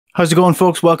How's it going,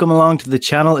 folks? Welcome along to the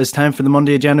channel. It's time for the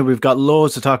Monday agenda. We've got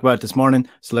loads to talk about this morning,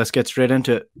 so let's get straight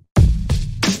into it.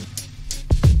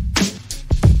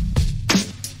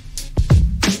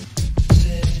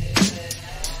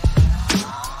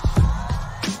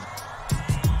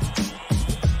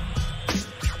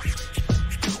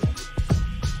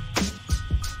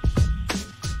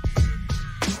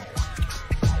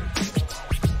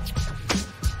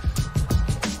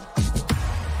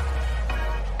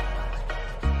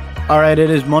 All right, it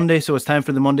is Monday, so it's time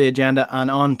for the Monday agenda.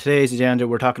 And on today's agenda,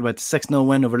 we're talking about the 6-0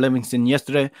 win over Livingston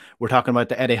yesterday. We're talking about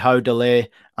the Eddie Howe delay,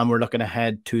 and we're looking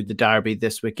ahead to the derby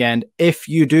this weekend. If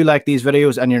you do like these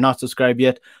videos and you're not subscribed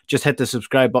yet, just hit the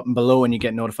subscribe button below and you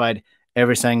get notified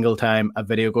every single time a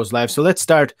video goes live. So let's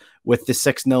start with the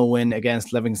 6-0 win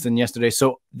against Livingston yesterday.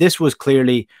 So this was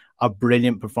clearly a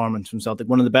brilliant performance from Celtic,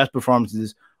 one of the best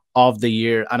performances of the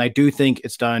year, and I do think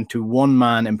it's down to one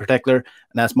man in particular, and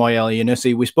that's Moyel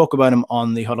Elyounoussi. We spoke about him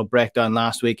on the Huddle Breakdown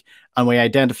last week, and we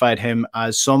identified him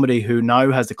as somebody who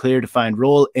now has a clear defined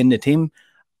role in the team,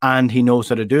 and he knows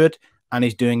how to do it, and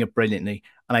he's doing it brilliantly.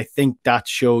 And I think that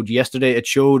showed yesterday. It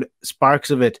showed sparks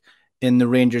of it in the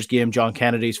Rangers game, John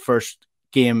Kennedy's first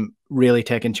game, really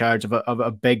taking charge of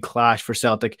a big clash for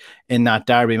Celtic in that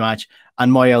derby match.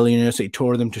 And Moyel Elyounoussi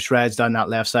tore them to shreds down that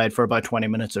left side for about 20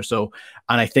 minutes or so.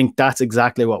 And I think that's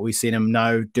exactly what we've seen him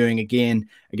now doing again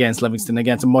against Livingston,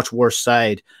 against a much worse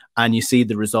side. And you see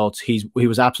the results. He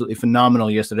was absolutely phenomenal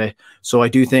yesterday. So I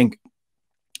do think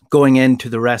going into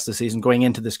the rest of the season, going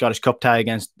into the Scottish Cup tie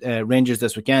against Rangers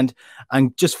this weekend,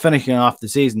 and just finishing off the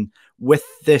season with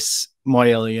this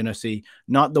Moyel Elyounoussi,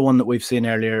 not the one that we've seen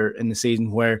earlier in the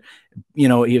season where, you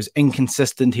know, he was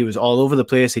inconsistent, he was all over the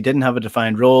place, he didn't have a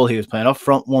defined role, he was playing up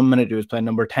front one minute, he was playing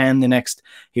number 10 the next,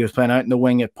 he was playing out in the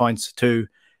wing at points too.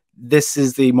 This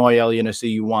is the Moyel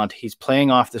Elyounoussi you want. He's playing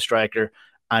off the striker,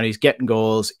 and he's getting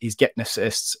goals, he's getting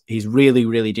assists, he's really,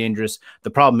 really dangerous.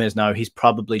 The problem is now he's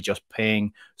probably just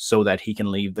paying so that he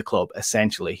can leave the club,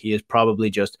 essentially. He is probably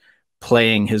just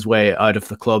playing his way out of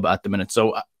the club at the minute.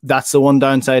 So that's the one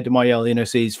downside to Moyel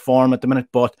Elyounossi's form at the minute,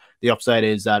 but the upside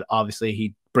is that obviously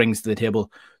he brings to the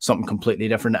table something completely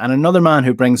different. And another man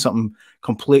who brings something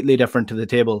completely different to the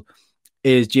table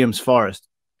is James Forrest.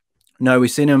 Now, we've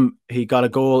seen him, he got a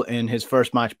goal in his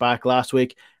first match back last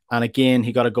week, and again,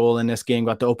 he got a goal in this game,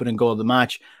 got the opening goal of the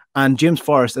match. And James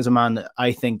Forrest is a man that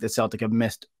I think that Celtic have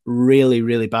missed really,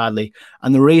 really badly.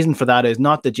 And the reason for that is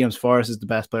not that James Forrest is the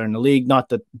best player in the league, not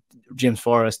that James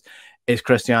Forrest is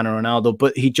Cristiano Ronaldo,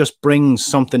 but he just brings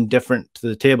something different to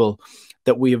the table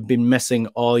that we have been missing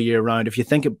all year round. If you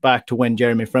think it back to when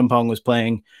Jeremy Frimpong was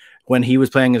playing, when he was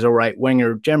playing as a right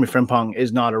winger, Jeremy Frimpong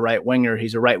is not a right winger,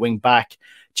 he's a right wing back.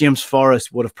 James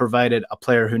Forrest would have provided a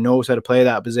player who knows how to play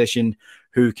that position,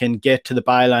 who can get to the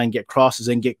byline, get crosses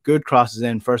in, get good crosses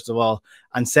in, first of all.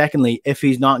 And secondly, if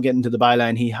he's not getting to the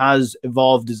byline, he has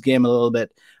evolved his game a little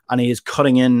bit, and he is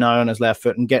cutting in now on his left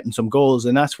foot and getting some goals.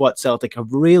 And that's what Celtic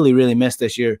have really, really missed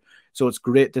this year. So it's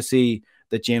great to see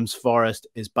that James Forrest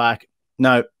is back.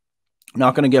 Now,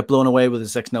 not going to get blown away with a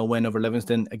 6-0 win over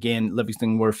Livingston. Again,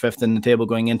 Livingston were 5th in the table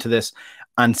going into this,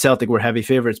 and Celtic were heavy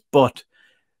favourites. But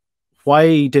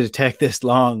why did it take this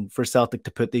long for Celtic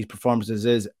to put these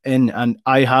performances in? And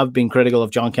I have been critical of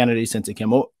John Kennedy since he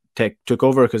took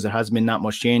over, because there hasn't been that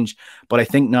much change. But I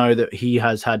think now that he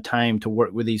has had time to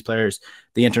work with these players,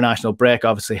 the international break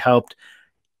obviously helped.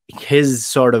 His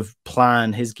sort of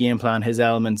plan, his game plan, his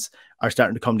elements are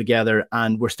starting to come together,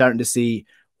 and we're starting to see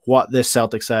what this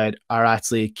Celtic side are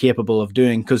actually capable of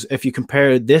doing. Because if you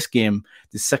compare this game,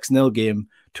 the 6-0 game,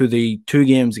 to the 2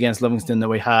 games against Livingston that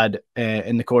we had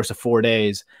in the course of 4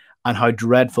 days, and how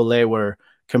dreadful they were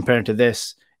compared to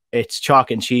this, it's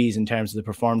chalk and cheese in terms of the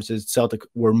performances. Celtic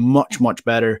were much, much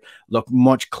better, look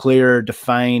much clearer,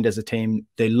 defined as a team.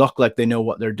 They look like they know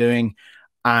what they're doing,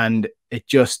 and it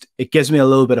gives me a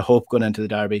little bit of hope going into the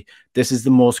derby. This is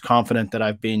the most confident that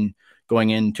I've been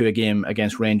going into a game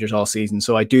against Rangers all season.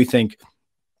 So I do think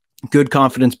good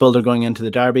confidence builder going into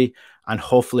the derby, and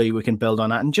hopefully we can build on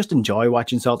that and just enjoy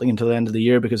watching Celtic until the end of the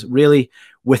year, because really,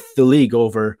 with the league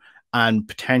over and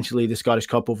potentially the Scottish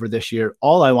Cup over this year,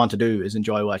 all I want to do is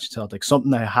enjoy watching Celtic,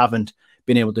 something I haven't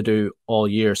been able to do all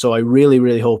year. So I really,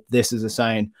 really hope this is a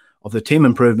sign of the team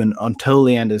improvement until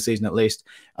the end of the season at least,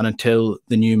 and until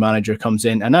the new manager comes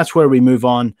in. And that's where we move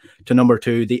on to number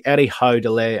 2, the Eddie Howe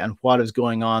delay and what is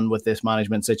going on with this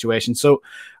management situation. So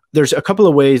there's a couple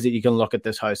of ways that you can look at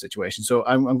this Howe situation. So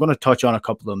I'm going to touch on a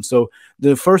couple of them. So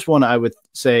the first one I would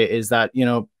say is that, you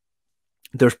know,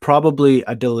 there's probably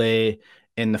a delay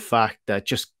in the fact that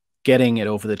just getting it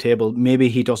over the table, maybe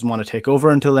he doesn't want to take over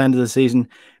until the end of the season.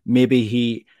 Maybe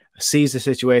he sees the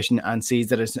situation and sees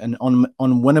that it's an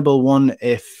unwinnable one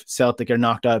if Celtic are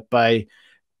knocked out by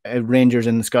Rangers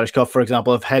in the Scottish Cup, for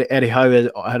example. If Eddie Howe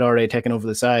had already taken over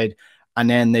the side and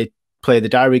then they play the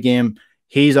Derby game,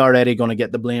 he's already going to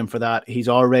get the blame for that. He's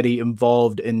already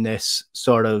involved in this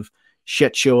sort of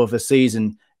shit show of a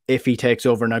season if he takes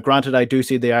over. Now, granted, I do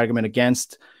see the argument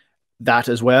against that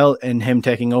as well in him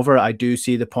taking over. I do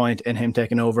see the point in him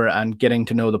taking over and getting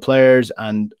to know the players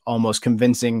and almost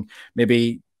convincing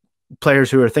maybe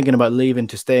players who are thinking about leaving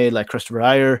to stay, like Christopher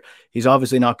Ayer. He's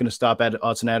obviously not going to stop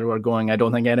Odsonne Edouard going. I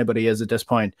don't think anybody is at this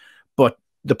point. But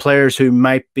the players who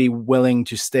might be willing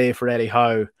to stay for Eddie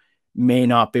Howe may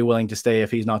not be willing to stay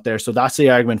if he's not there. So that's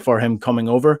the argument for him coming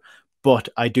over. But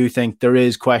I do think there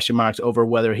is question marks over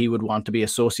whether he would want to be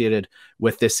associated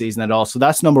with this season at all. So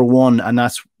that's number one. And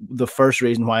that's the first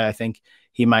reason why I think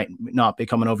he might not be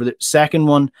coming over. The second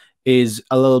one is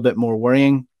a little bit more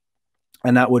worrying.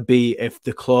 And that would be if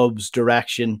the club's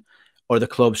direction or the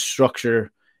club's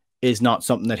structure is not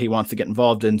something that he wants to get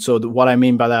involved in. So what I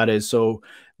mean by that is, so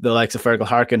the likes of Fergal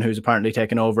Harkin, who's apparently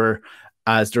taken over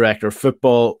as director of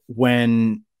football,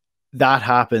 when that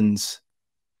happens,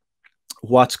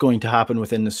 what's going to happen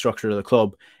within the structure of the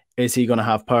club? Is he going to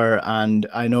have power? And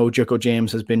I know Joko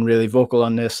James has been really vocal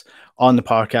on this on the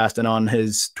podcast and on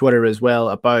his Twitter as well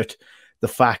about the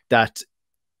fact that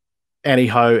Eddie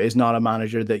Howe is not a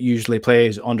manager that usually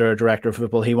plays under a director of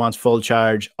football. He wants full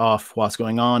charge of what's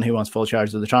going on. He wants full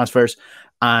charge of the transfers.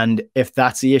 And if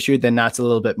that's the issue, then that's a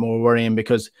little bit more worrying,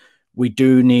 because we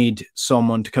do need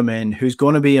someone to come in who's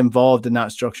going to be involved in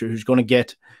that structure, who's going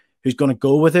to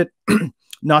go with it.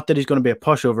 Not that he's going to be a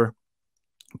pushover,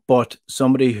 but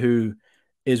somebody who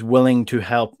is willing to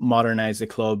help modernize the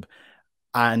club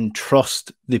and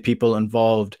trust the people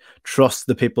involved, trust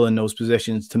the people in those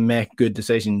positions to make good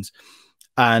decisions.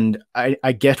 And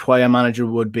I get why a manager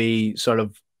would be sort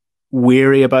of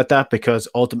weary about that, because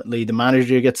ultimately the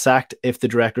manager gets sacked if the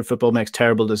director of football makes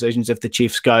terrible decisions, if the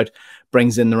chief scout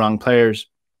brings in the wrong players.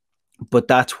 But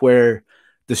that's where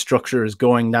the structure is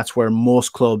going. That's where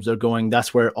most clubs are going.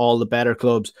 That's where all the better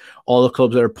clubs, all the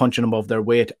clubs that are punching above their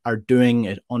weight, are doing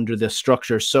it under this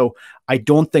structure. So I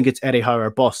don't think it's Eddie Howe or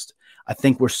bust. I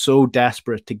think we're so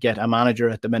desperate to get a manager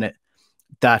at the minute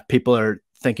that people are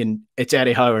thinking it's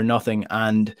Eddie Howe or nothing.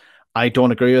 And I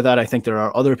don't agree with that. I think there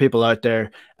are other people out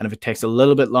there. And if it takes a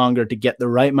little bit longer to get the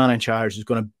right man in charge who's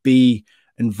going to be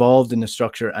involved in the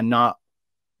structure and not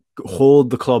hold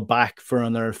the club back for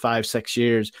another 5-6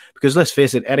 years, because let's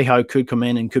face it, Eddie Howe could come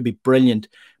in and could be brilliant.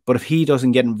 But if he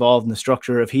doesn't get involved in the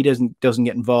structure, if he doesn't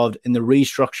get involved in the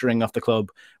restructuring of the club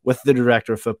with the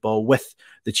director of football, with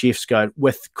the chief scout,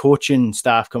 with coaching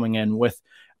staff coming in, with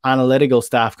analytical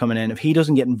staff coming in, if he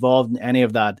doesn't get involved in any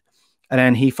of that, and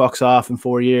then he fucks off in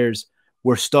 4 years,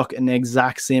 we're stuck in the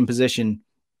exact same position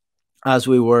as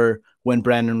we were when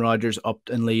Brendan Rodgers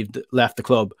upped and left the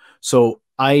club. So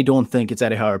I don't think it's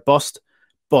Eddie Howe or bust,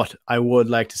 but I would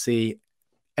like to see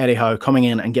Eddie Howe coming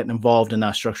in and getting involved in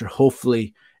that structure.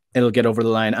 Hopefully it'll get over the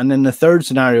line. And then the third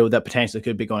scenario that potentially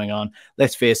could be going on,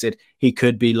 let's face it, he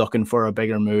could be looking for a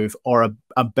bigger move, or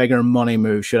a bigger money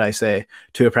move, should I say,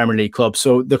 to a Premier League club.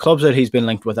 So the clubs that he's been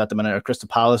linked with at the minute are Crystal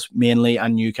Palace mainly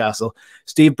and Newcastle.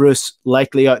 Steve Bruce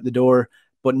likely out the door,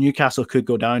 but Newcastle could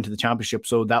go down to the Championship.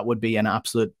 So that would be an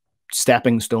absolute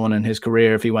stepping stone in his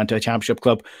career if he went to a Championship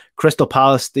club. Crystal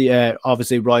Palace,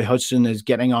 obviously Roy Hodgson is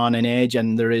getting on in age,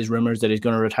 and there is rumours that he's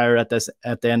going to retire at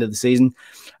the end of the season.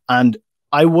 And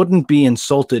I wouldn't be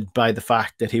insulted by the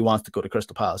fact that he wants to go to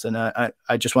Crystal Palace. And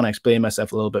I just want to explain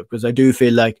myself a little bit, because I do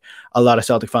feel like a lot of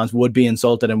Celtic fans would be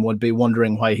insulted and would be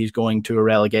wondering why he's going to a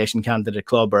relegation candidate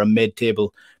club or a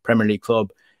mid-table Premier League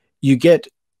club. You get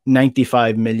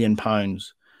 £95 million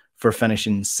for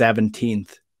finishing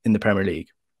 17th in the Premier League.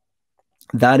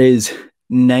 That is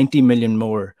 90 million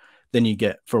more than you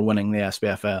get for winning the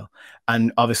SPFL.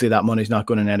 And obviously that money's not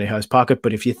going in Eddie Howe's pocket.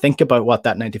 But if you think about what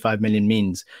that 95 million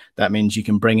means, that means you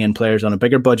can bring in players on a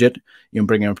bigger budget. You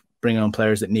can bring on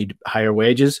players that need higher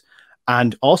wages.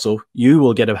 And also you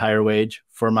will get a higher wage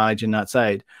for managing that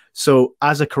side. So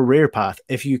as a career path,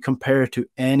 if you compare it to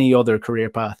any other career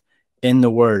path in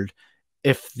the world,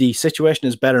 if the situation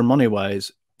is better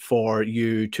money-wise for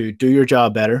you to do your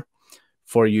job better,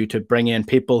 for you to bring in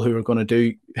people who are going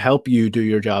to help you do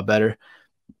your job better,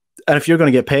 and if you're going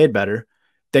to get paid better,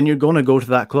 then you're going to go to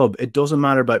that club. It doesn't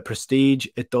matter about prestige.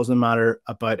 It doesn't matter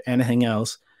about anything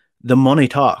else. The money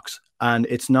talks, and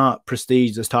it's not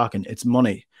prestige that's talking, it's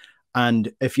money.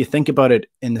 And if you think about it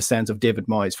in the sense of David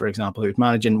Moyes, for example, who's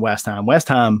managing West Ham. West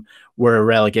Ham were a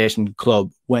relegation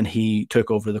club when he took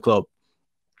over the club.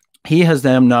 He has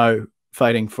them now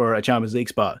fighting for a Champions League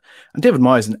spot. And David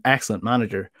Moyes is an excellent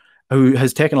manager. who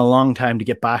has taken a long time to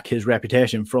get back his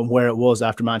reputation from where it was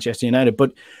after Manchester United.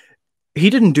 But he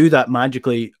didn't do that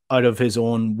magically out of his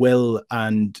own will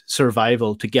and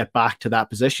survival to get back to that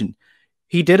position.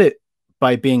 He did it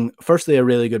by being, firstly, a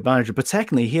really good manager, but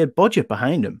secondly, he had budget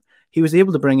behind him. He was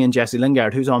able to bring in Jesse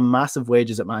Lingard, who's on massive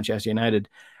wages at Manchester United,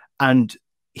 and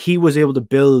he was able to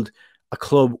build a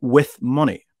club with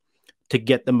money to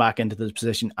get them back into this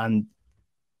position. And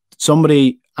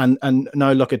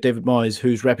now look at David Moyes,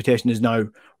 whose reputation is now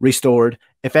restored.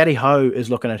 If Eddie Howe is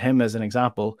looking at him as an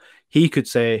example, he could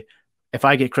say, if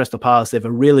I get Crystal Palace, they have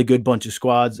a really good bunch of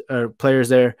squads or players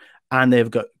there, and they've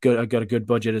got a good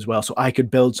budget as well. So I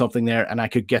could build something there and I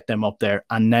could get them up there.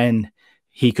 And then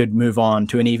he could move on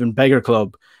to an even bigger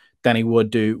club than he would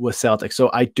do with Celtic. So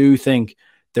I do think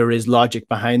there is logic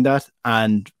behind that,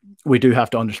 and we do have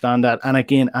to understand that. And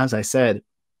again, as I said,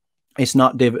 it's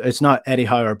not Eddie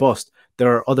Howe or bust.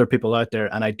 There are other people out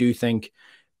there, and I do think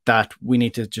that we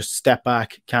need to just step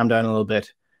back, calm down a little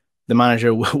bit. The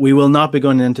manager, we will not be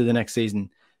going into the next season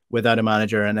without a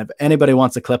manager. And if anybody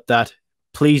wants to clip that,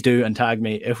 please do and tag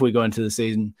me if we go into the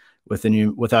season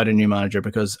without a new manager,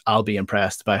 because I'll be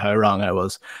impressed by how wrong I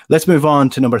was. Let's move on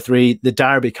to number 3. The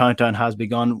Derby countdown has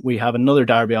begun. We have another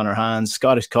derby on our hands,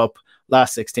 Scottish Cup,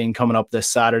 last 16 coming up this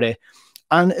Saturday.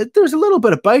 And there's a little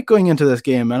bit of bite going into this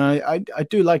game, and I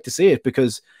do like to see it,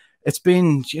 because it's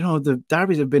been, the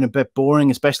derbies have been a bit boring,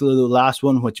 especially the last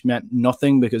one, which meant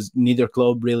nothing because neither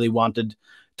club really wanted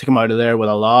to come out of there with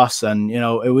a loss, and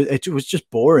it was just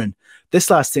boring. This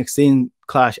last 16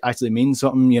 clash actually means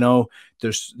something.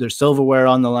 There's silverware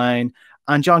on the line,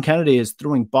 and John Kennedy is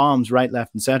throwing bombs right,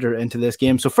 left, and center into this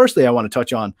game. So firstly, I want to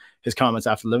touch on his comments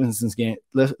after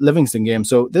Livingston game.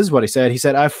 So this is what he said. He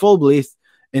said, "I have full belief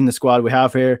in the squad we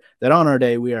have here, that on our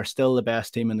day, we are still the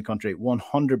best team in the country,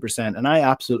 100%. And I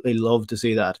absolutely love to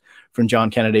see that from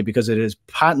John Kennedy, because it is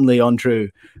patently untrue.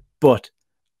 But,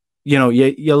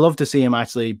 you love to see him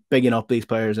actually bigging up these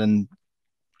players. And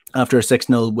after a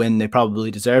 6-0 win, they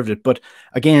probably deserved it. But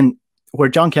again, where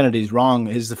John Kennedy's wrong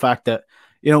is the fact that,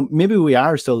 maybe we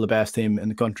are still the best team in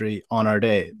the country on our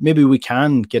day. Maybe we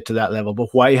can get to that level, but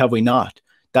why have we not?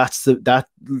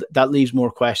 That leaves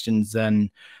more questions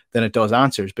than it does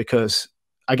answers, because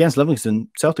against Livingston,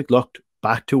 Celtic looked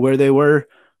back to where they were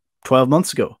 12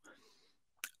 months ago.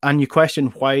 And you question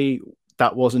why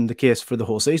that wasn't the case for the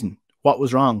whole season. What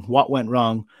was wrong? What went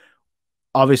wrong?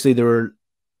 Obviously, there were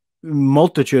a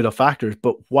multitude of factors,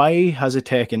 but why has it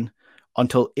taken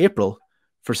until April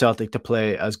for Celtic to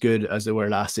play as good as they were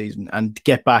last season and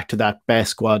get back to that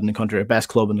best squad in the country, or best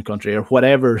club in the country, or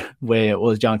whatever way it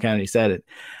was John Kennedy said it?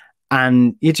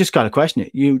 And you just got to question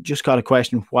it. You just got to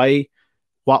question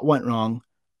what went wrong,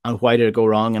 and why did it go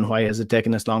wrong, and why has it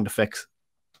taken this long to fix?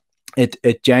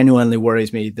 It genuinely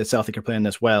worries me that Celtic are playing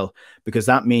this well, because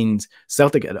that means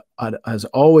Celtic has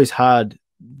always had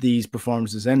these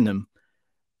performances in them,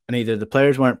 and either the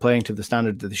players weren't playing to the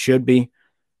standard that they should be,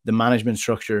 the management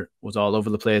structure was all over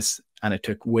the place, and it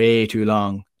took way too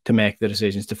long to make the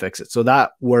decisions to fix it. So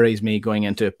that worries me going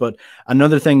into it. But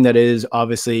another thing that is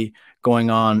obviously going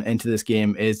on into this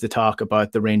game is the talk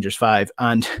about the Rangers 5.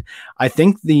 And I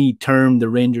think the term the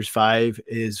Rangers 5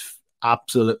 is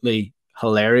absolutely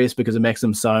hilarious, because it makes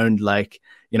them sound like,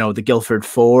 the Guildford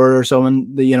 4 or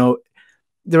someone.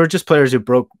 They were just players who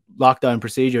broke lockdown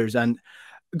procedures. And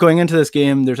going into this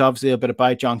game, there's obviously a bit of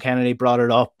bite. John Kennedy brought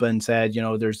it up and said,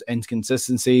 there's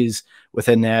inconsistencies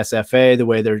within the SFA, the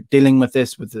way they're dealing with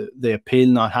this, with the appeal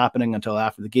not happening until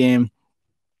after the game.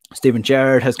 Stephen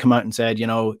Gerrard has come out and said,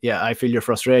 yeah, I feel your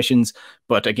frustrations,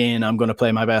 but again, I'm going to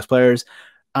play my best players.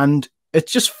 And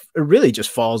it really just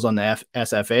falls on the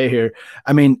SFA here.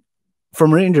 I mean,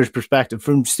 from Rangers' perspective,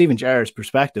 from Stephen Gerrard's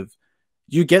perspective,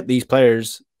 you get these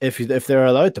players, if they're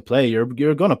allowed to play, you're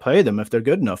going to play them if they're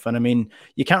good enough. And I mean,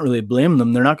 you can't really blame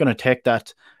them. They're not going to take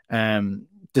that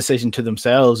decision to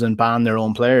themselves and ban their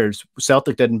own players.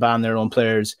 Celtic didn't ban their own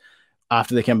players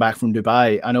after they came back from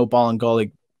Dubai. I know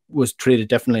Bolingoli was treated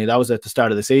differently. That was at the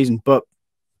start of the season. But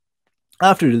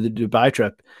after the Dubai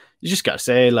trip, you just got to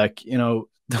say, the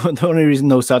only reason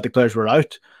those Celtic players were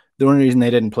out, the only reason they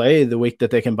didn't play the week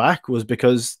that they came back was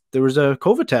because there was a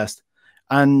COVID test.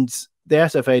 And the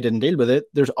SFA didn't deal with it.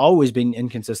 There's always been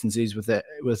inconsistencies within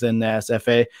the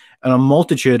SFA and a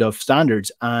multitude of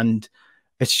standards. And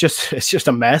it's just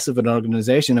a mess of an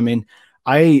organization. I mean,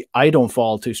 I don't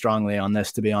fall too strongly on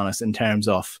this, to be honest, in terms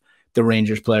of the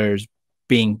Rangers players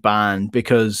being banned,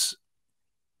 because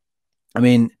I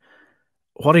mean,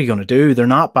 what are you going to do? They're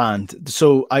not banned.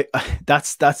 So I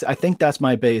think that's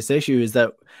my biggest issue, is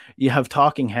that you have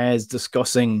talking heads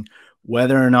discussing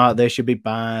whether or not they should be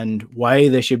banned, why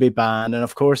they should be banned. And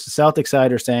of course, the Celtic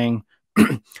side are saying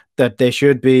that they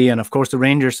should be. And of course, the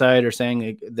Rangers side are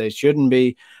saying they shouldn't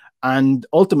be. And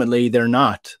ultimately, they're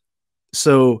not.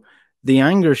 So the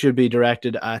anger should be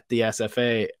directed at the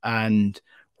SFA and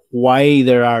why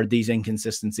there are these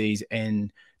inconsistencies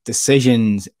in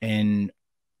decisions, in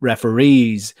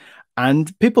referees,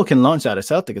 and people can launch that at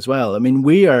Celtic as well. I mean,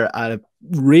 we are at a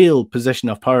real position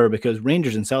of power because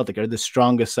Rangers and Celtic are the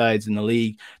strongest sides in the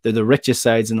league. They're the richest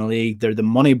sides in the league. They're the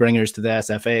money bringers to the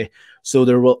SFA. So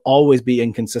there will always be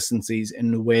inconsistencies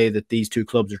in the way that these two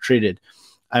clubs are treated.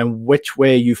 And which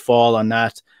way you fall on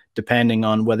that, depending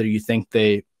on whether you think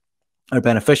they are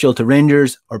beneficial to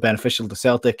Rangers or beneficial to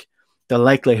Celtic, the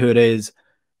likelihood is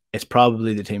it's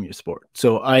probably the team you support.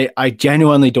 So I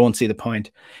genuinely don't see the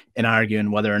point in arguing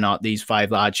whether or not these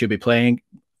 5 lads should be playing,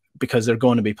 because they're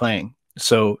going to be playing.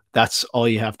 So that's all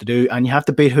you have to do. And you have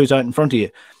to beat who's out in front of you.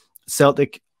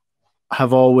 Celtic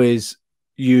have always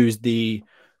used the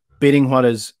beating what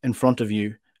is in front of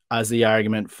you as the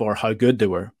argument for how good they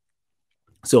were.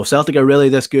 So if Celtic are really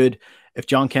this good, if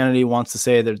John Kennedy wants to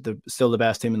say they're still the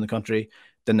best team in the country,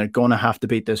 then they're going to have to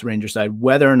beat this Rangers side,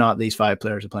 whether or not these 5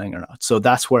 players are playing or not. So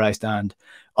that's where I stand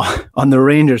on the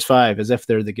Rangers 5, as if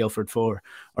they're the Guildford 4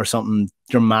 or something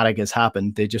dramatic has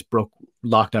happened. They just broke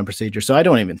lockdown procedure. So I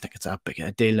don't even think it's that big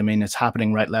a deal. I mean, it's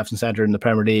happening right, left, and center in the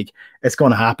Premier League. It's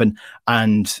going to happen.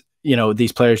 And you know,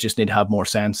 these players just need to have more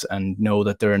sense and know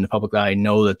that they're in the public eye,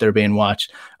 know that they're being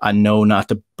watched, and know not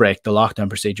to break the lockdown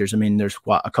procedures. I mean, there's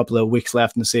a couple of weeks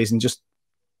left in the season. Just,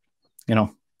 you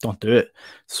know, don't do it.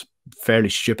 It's fairly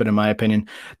stupid in my opinion.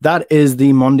 That is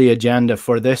the Monday agenda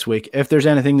for this week. If there's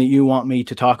anything that you want me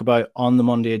to talk about on the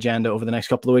Monday agenda over the next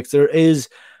couple of weeks, there is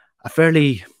a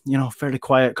fairly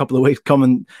quiet couple of weeks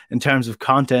coming in terms of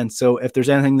content. So if there's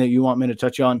anything that you want me to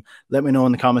touch on, let me know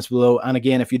in the comments below. And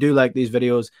again, if you do like these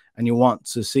videos and you want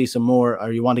to see some more,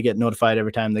 or you want to get notified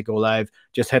every time they go live,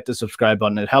 just hit the subscribe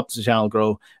button. It helps the channel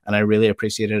grow, and I really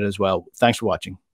appreciate it as well. Thanks for watching.